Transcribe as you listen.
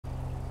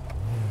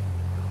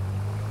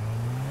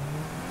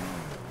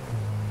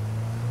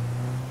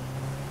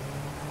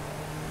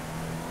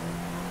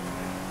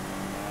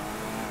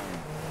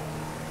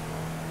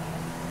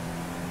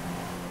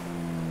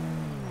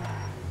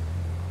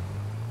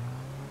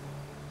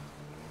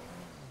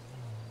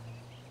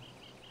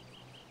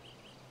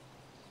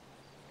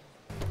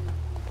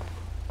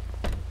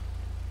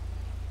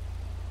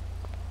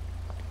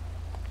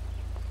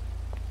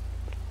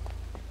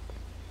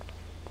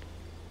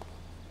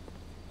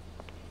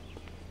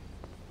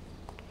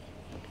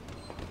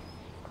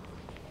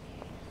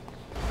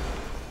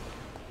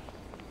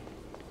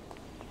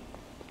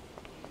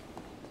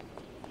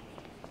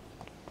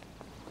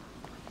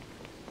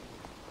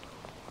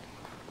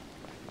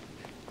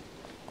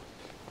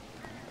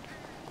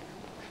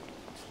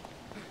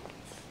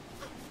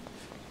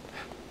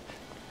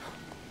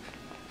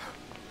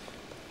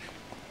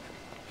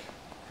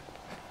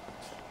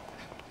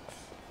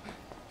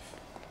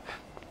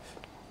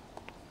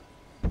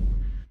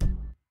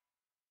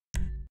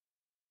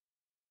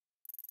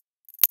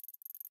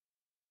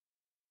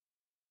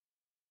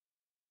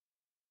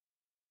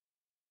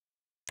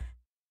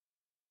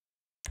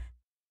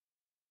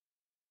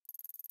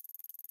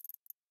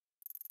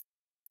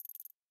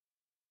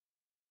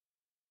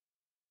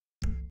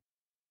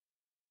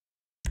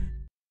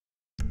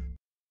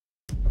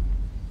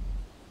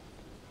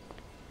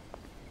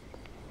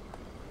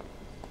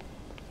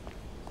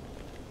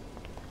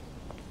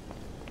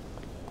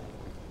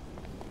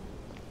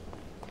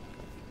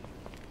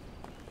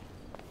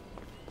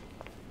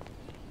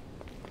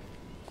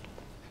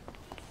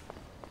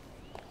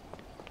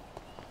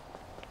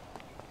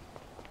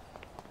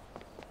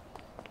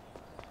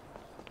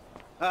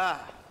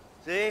Ah,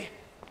 see?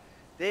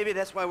 Davey,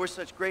 that's why we're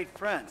such great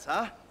friends,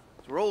 huh?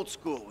 'Cause we're old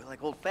school. We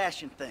like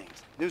old-fashioned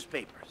things.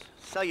 Newspapers,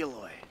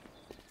 celluloid.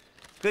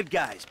 Good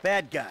guys,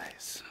 bad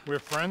guys. We're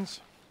friends?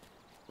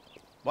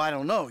 Well, I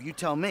don't know. You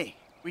tell me.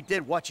 We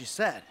did what you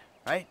said,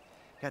 right?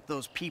 Got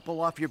those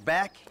people off your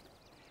back.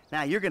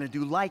 Now you're gonna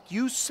do like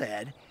you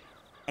said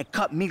and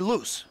cut me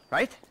loose,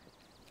 right?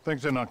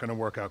 Things are not gonna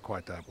work out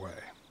quite that way.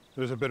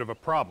 There's a bit of a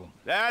problem.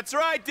 That's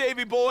right,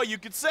 Davey boy, you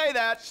could say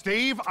that.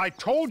 Steve, I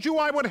told you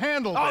I would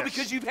handle this. Oh,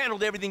 because you've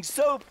handled everything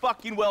so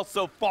fucking well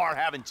so far,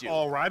 haven't you?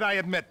 All right, I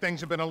admit things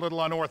have been a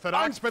little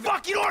unorthodox, but...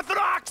 Fucking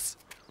orthodox!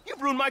 You've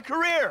ruined my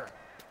career!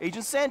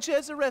 Agent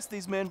Sanchez, arrest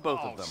these men, both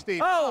of them.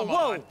 Steve, oh,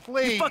 whoa! on,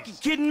 please. You fucking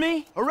kidding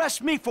me?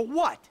 Arrest me for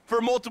what?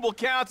 For multiple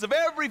counts of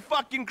every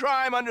fucking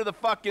crime under the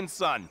fucking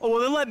sun. Oh,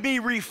 well, then let me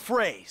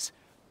rephrase.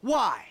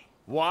 Why?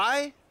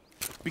 Why?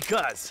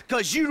 Because.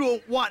 Because you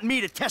don't want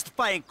me to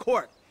testify in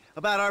court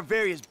about our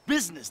various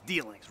business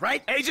dealings,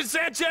 right? Agent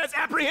Sanchez,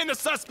 apprehend the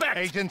suspect!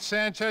 Agent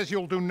Sanchez,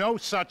 you'll do no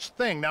such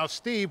thing. Now,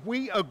 Steve,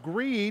 we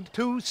agreed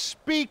to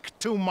speak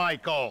to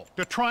Michael,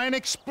 to try and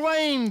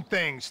explain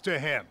things to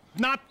him.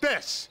 Not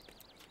this.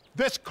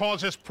 This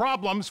causes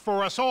problems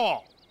for us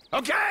all.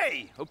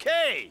 Okay,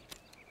 okay.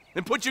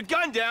 Then put your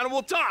gun down and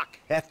we'll talk.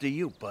 After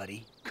you,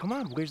 buddy. Come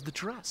on, where's the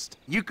trust?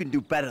 You can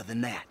do better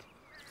than that.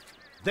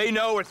 They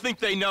know or think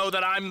they know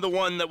that I'm the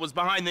one that was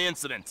behind the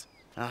incident.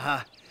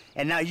 Uh-huh.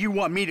 And now you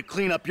want me to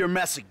clean up your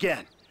mess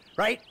again,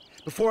 right?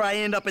 Before I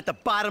end up at the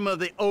bottom of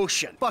the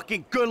ocean.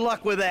 Fucking good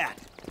luck with that.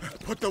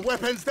 Put the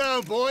weapons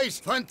down, boys.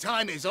 Fun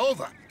time is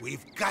over.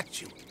 We've got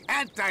you.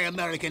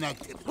 Anti-American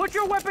activity. Put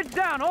your weapons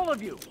down, all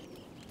of you!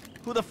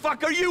 Who the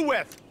fuck are you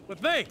with?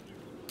 With me!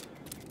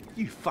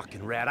 You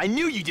fucking rat. I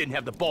knew you didn't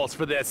have the balls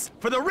for this.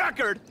 For the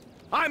record,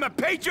 I'm a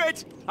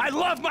patriot. I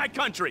love my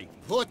country.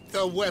 Put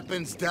the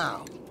weapons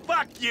down.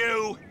 Fuck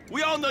you.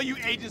 We all know you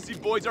agency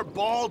boys are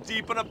ball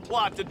deep in a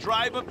plot to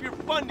drive up your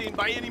funding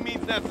by any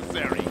means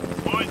necessary.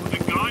 Put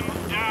the gun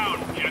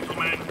down,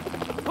 gentlemen.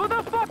 Who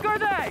the fuck are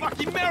they?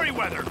 Fucking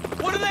Merryweather.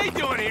 What are they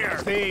doing here?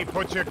 Steve,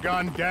 put your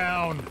gun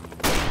down.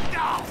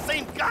 Oh,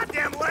 same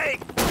goddamn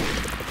leg.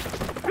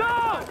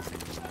 Go!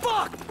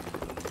 Fuck!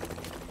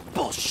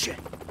 Bullshit.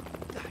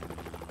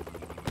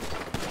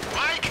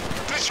 Mike,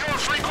 this your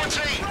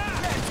frequency?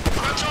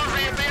 Let's over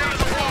at the end of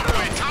the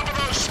walkway, top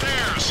of those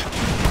stairs.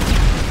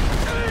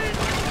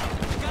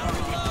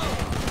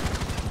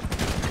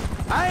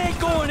 I ain't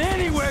going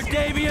anywhere,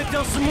 Davey,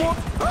 until some more...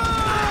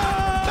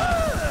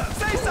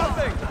 Say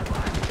something!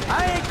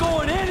 I ain't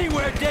going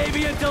anywhere,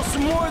 Davey, until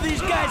some more of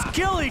these guys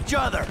kill each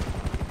other.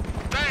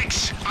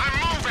 Thanks,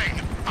 I'm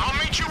moving. I'll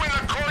meet you in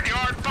the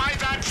courtyard by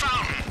that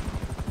fountain.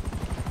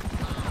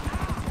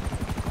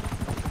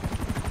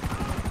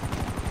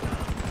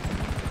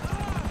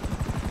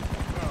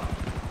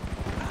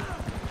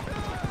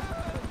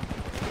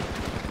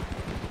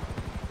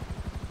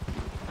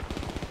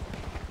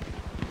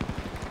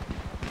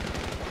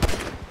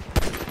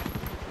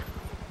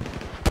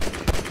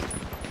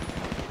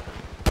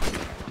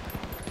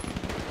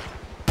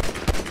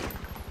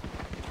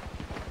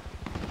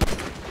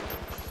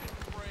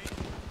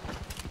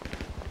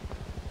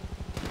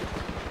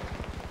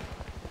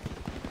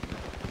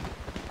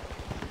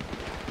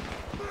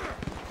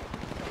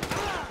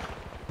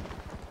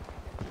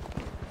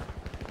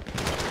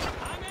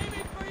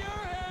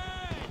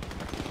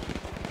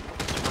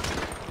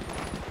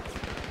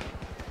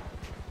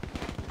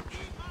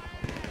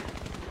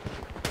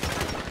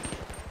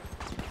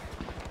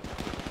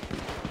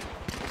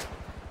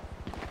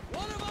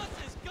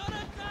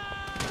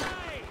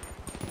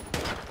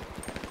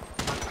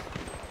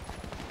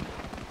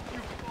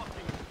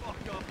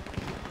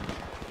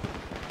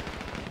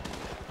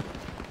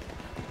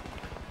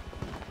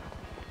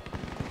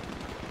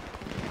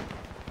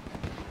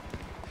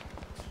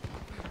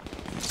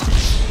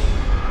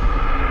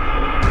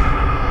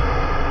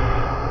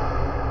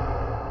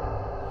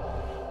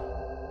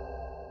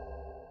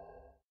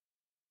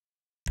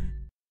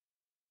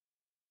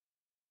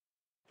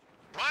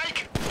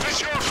 Mike,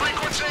 this your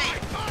frequency?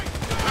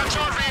 That's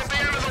Audrey at the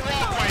end of the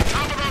walkway,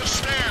 top of those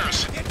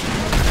stairs.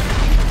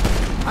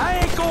 I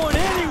ain't going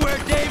anywhere,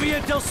 Davey,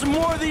 until some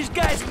more of these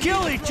guys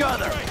kill each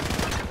other.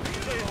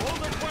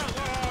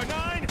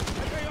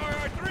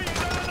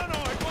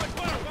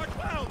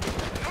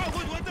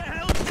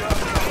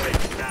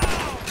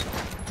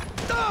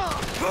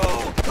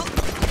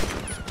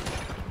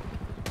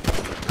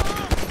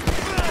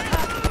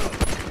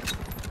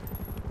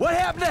 What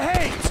happened to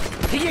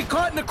Haynes? He get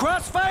caught in the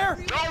crossfire?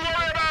 Don't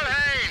worry about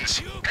Haynes.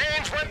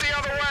 Haynes went the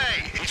other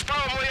way. He's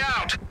probably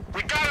out.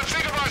 We gotta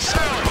think of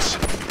ourselves.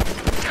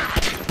 Damn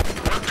it.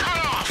 We're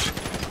cut off.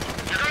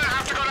 You're gonna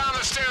have to go down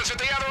the stairs at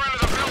the other end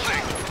of the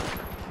building.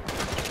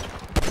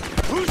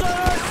 Who's on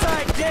our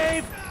side,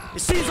 Dave?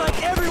 It seems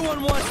like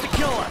everyone wants to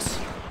kill us.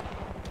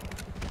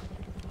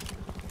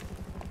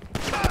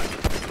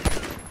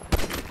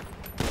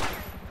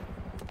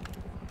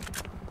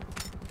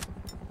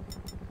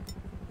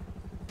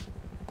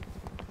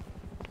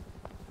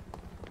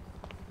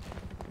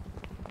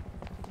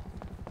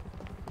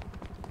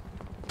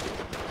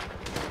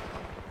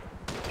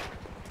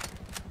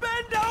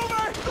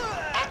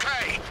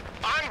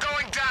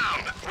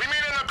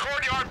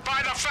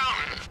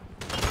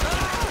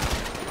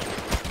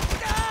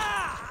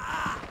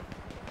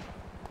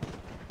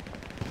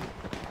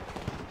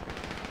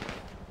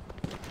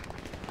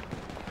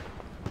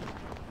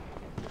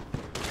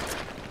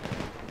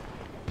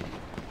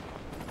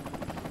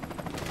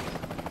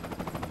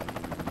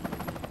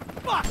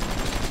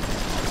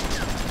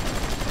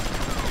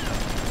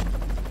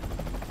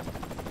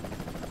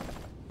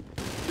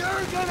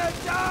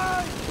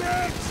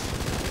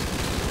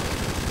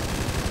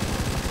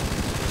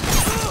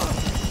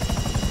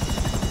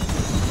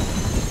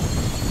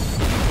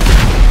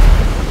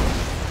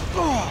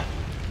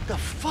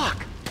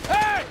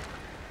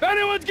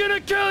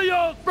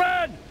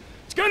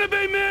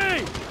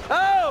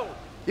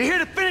 You here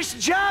to finish the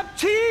job,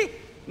 T?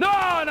 No,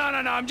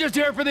 I'm just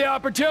here for the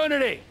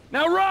opportunity.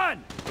 Now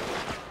run!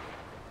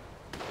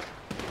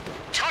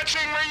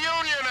 Touching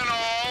reunion and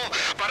all,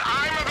 but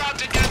I'm about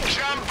to get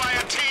jumped by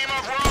a team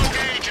of rogue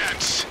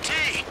agents.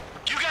 T,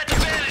 you got the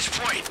vantage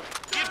point.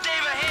 Give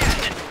Dave a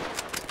hand.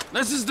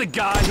 This is the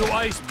guy who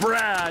iced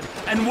Brad,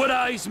 and would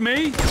ice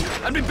me?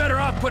 I'd be better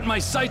off putting my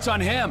sights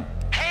on him.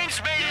 Haynes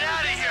made it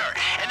out of here,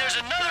 and there's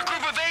another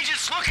group of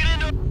agents looking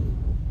into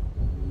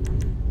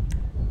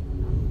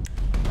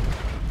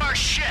our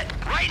shit.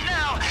 Right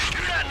now,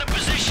 you're not in a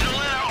position to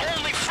let our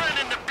only friend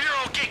in the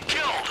Bureau get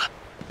killed.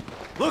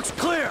 Looks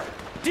clear.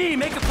 D,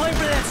 make a play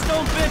for that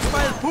stone bench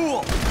by the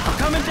pool. I'm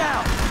coming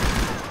down.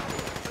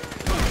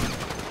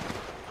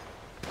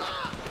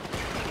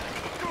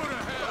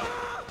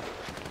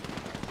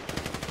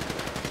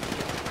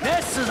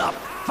 This is a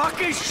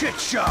fucking shit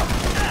show.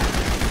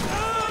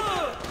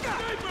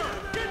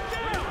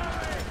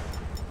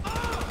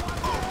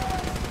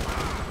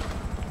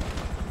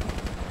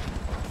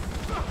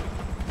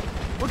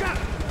 Look out!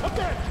 Up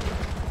there!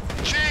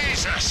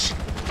 Jesus!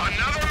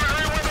 Another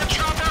Merryweather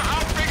chopper?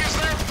 How big is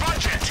their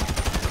budget?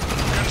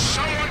 Can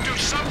someone do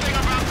something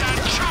about that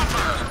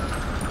chopper?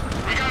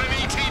 We got an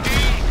ETD.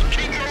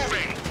 Keep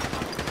moving.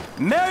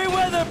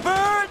 Merryweather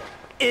Bird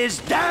is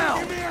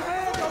down.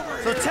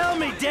 So tell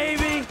me,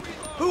 Davey,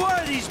 who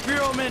are these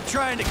Bureau men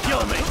trying to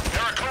kill me?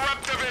 They're a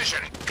corrupt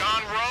division.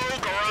 Gone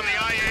rogue or on the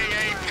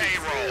IAA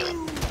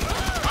payroll.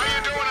 How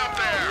you doing up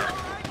there?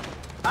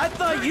 I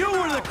thought you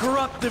were the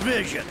corrupt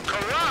division.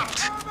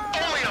 Corrupt?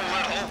 Only a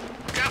little.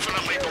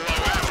 Definitely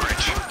below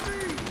average.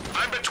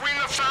 I'm between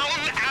the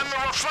fountain and the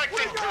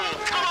reflecting pool.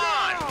 Come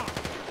on!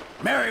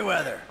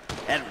 Merryweather,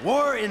 at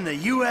war in the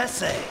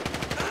USA.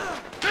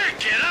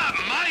 Pick it up,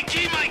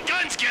 Mikey. My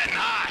gun's getting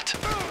hot.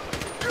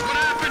 What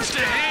happens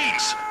to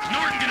Haynes?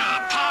 Norton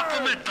gonna pop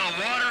him at the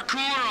water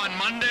cooler on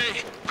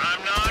Monday?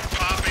 I'm not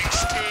popping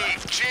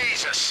Steve.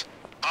 Jesus.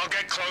 I'll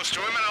get close to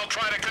him and I'll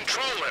try to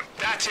control him.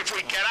 That's if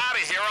we get out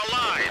of here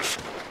alive.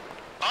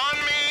 On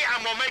me,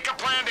 and we'll make a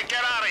plan to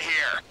get out of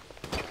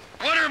here.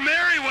 What are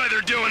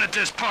Merryweather doing at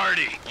this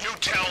party? You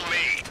tell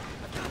me.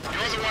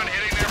 You're the one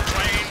hitting their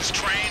planes,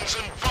 trains,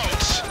 and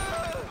boats.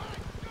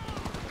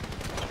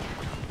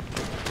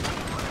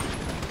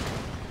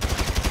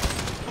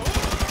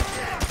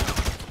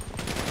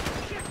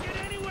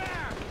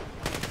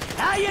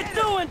 How you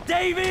doing,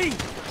 Davey?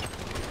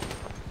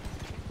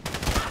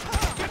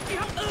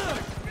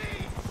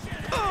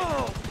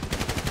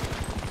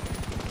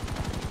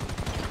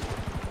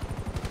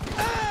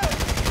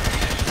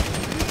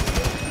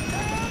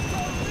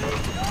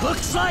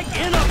 Looks like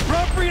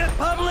inappropriate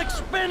public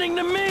spending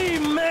to me,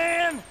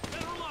 man!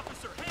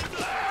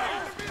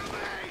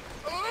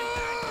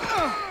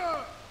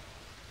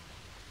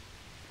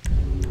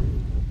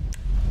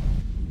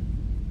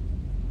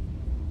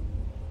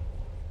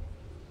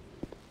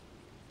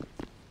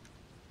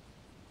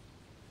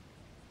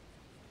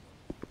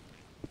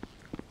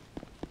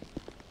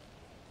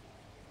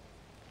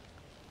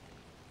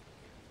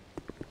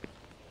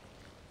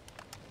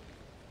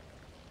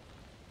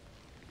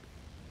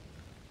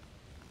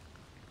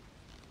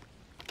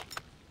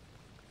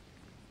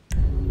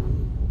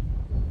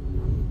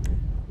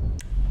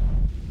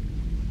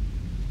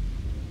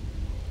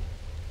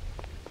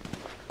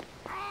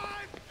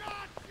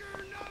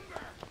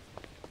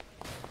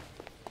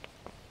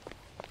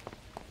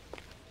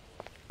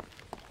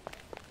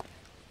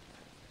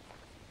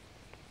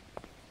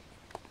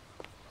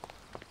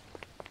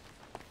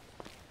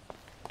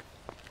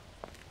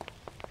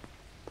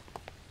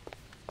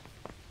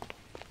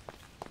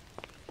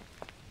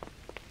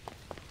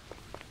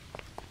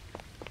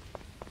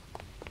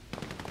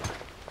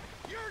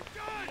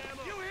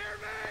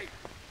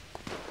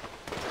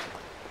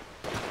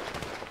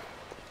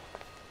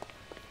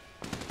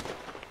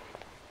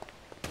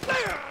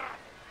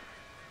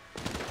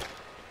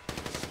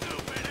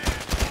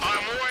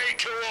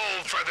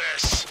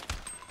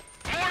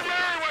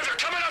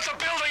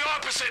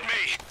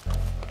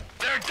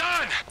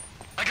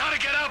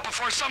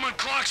 Before someone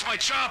clocks my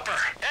chopper.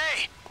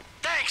 Hey,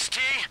 thanks, T.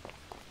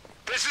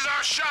 This is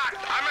our shot.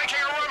 I'm making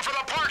a run for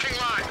the parking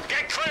lot.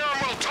 Get clear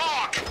and we'll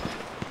talk.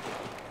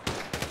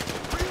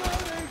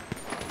 Reloading!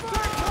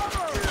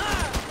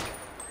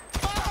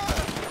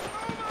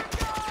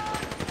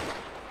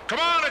 Come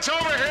on, it's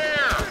over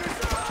here.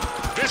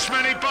 This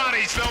many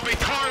bodies, there'll be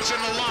cars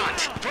in the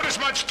lot. Put as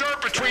much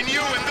dirt between you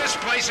and this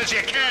place as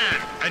you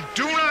can. And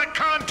do not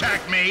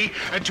contact me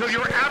until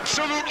you're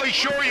absolutely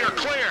sure you're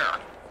clear.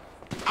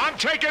 I'm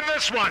taking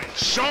this one.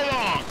 So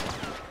long.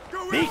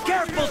 Be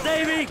careful,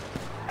 Davey!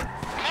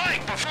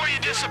 Mike, before you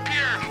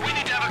disappear, we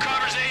need to have a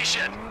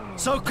conversation.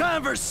 So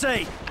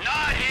conversate!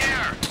 Not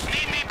here.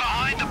 Meet me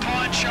behind the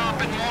pawn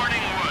shop in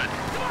Morningwood.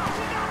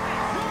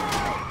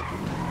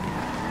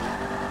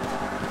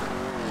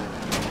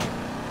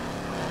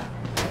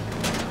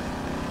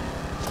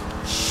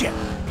 Shit!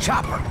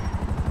 Chopper!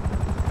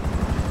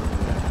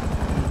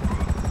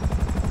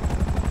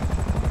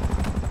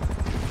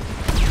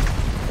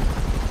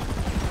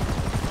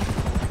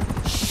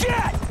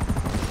 Shit!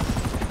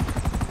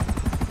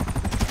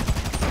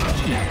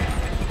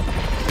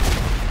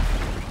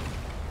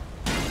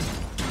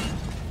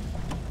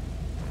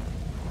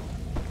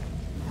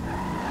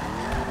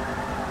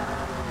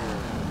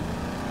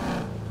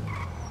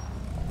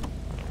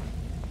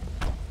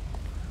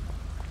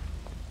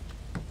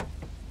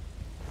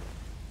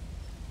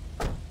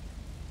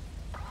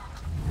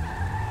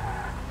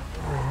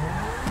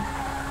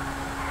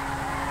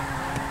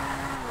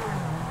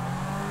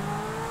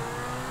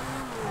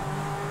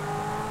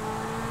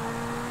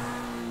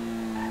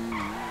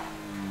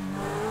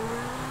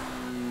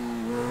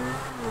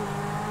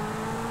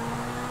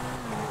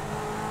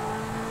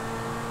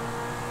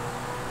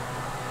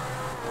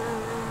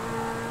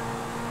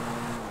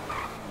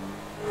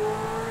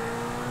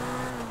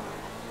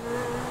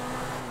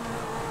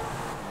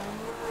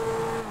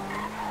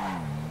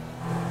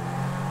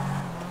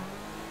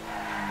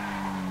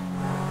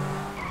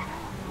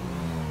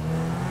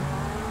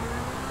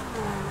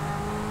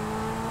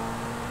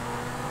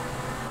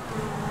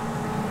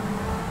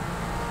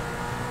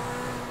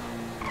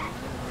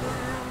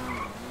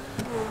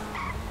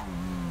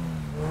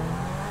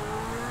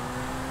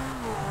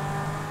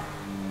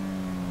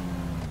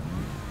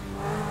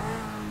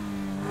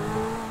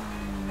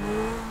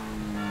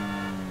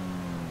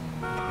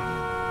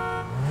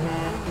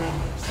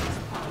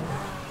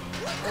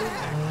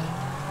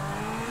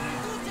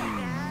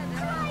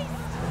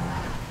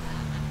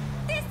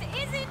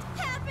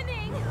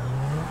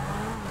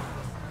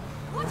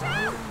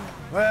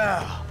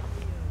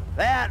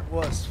 that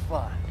was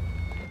fun.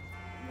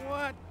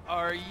 What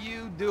are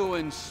you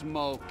doing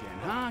smoking,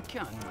 huh?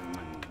 Come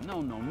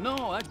on,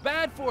 no. That's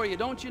bad for you,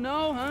 don't you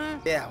know, huh?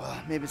 Yeah, well,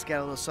 maybe it's got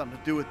a little something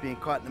to do with being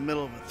caught in the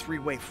middle of a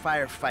three-way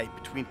firefight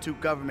between two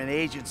government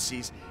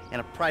agencies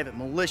and a private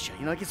militia.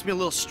 You know, it gets me a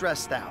little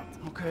stressed out.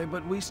 Okay,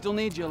 but we still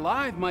need you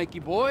alive, Mikey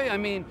boy. I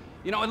mean,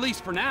 you know, at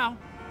least for now.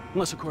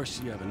 Unless, of course,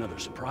 you have another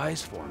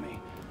surprise for me.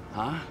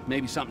 Huh?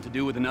 Maybe something to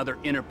do with another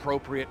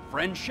inappropriate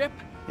friendship?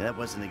 Yeah, that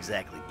wasn't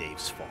exactly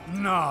Dave's fault.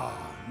 No.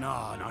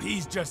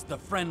 He's just the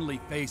friendly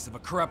face of a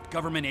corrupt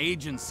government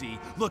agency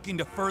looking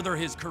to further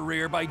his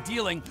career by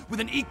dealing with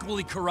an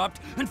equally corrupt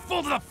and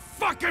full to the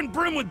fucking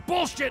brim with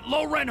bullshit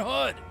low-rent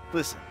hood.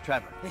 Listen,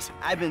 Trevor,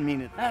 I've been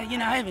meaning...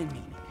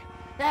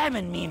 I've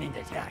been meaning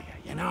to tell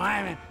you, you know,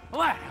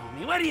 What,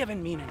 homie? What have you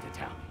been meaning to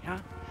tell me, huh?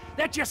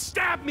 That you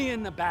stabbed me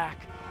in the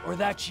back, or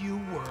that you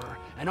were,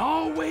 and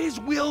always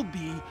will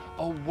be,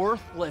 a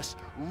worthless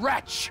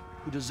wretch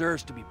who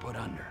deserves to be put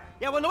under.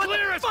 Yeah, well, what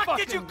Clear the as fuck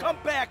did you fucking come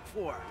back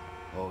for?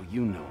 Oh,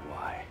 you know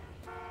why.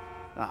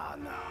 Oh,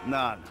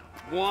 no.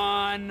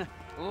 One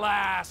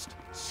last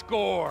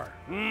score.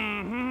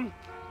 Mm-hmm.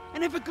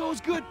 And if it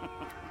goes good,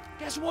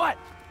 guess what?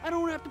 I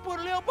don't have to put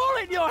a little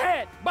bullet in your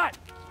head. But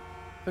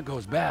if it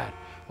goes bad,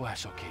 well,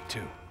 that's okay,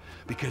 too.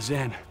 Because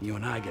then you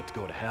and I get to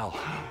go to hell.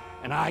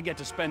 And I get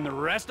to spend the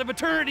rest of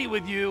eternity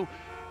with you,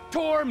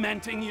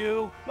 tormenting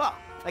you. Well,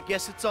 I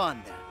guess it's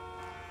on then.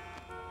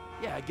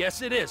 Yeah, I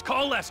guess it is.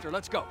 Call Lester.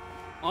 Let's go.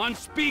 On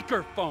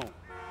speakerphone.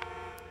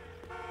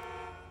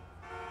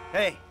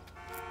 Hey,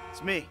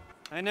 it's me.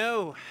 I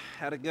know.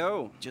 How'd it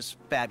go? Just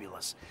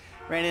fabulous.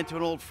 Ran into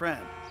an old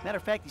friend. Matter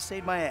of fact, he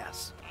saved my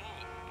ass.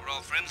 We're all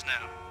friends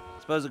now.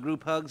 Suppose a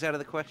group hug's out of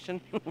the question?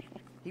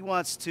 He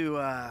wants to,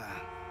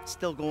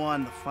 still go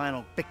on the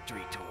final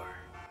victory tour.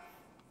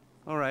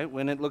 All right,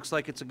 when it looks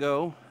like it's a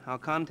go, I'll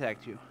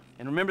contact you.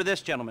 And remember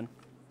this, gentlemen.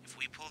 If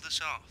we pull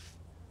this off,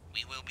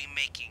 we will be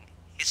making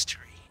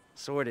history.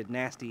 Sordid,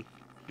 nasty,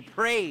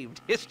 depraved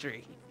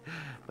history.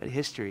 But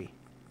history,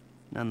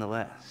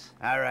 nonetheless.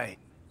 All right.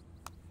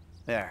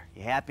 There,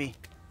 you happy?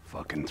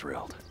 Fucking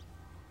thrilled.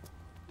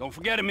 Don't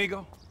forget,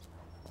 amigo.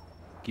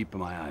 Keeping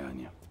my eye on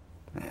you.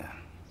 Yeah.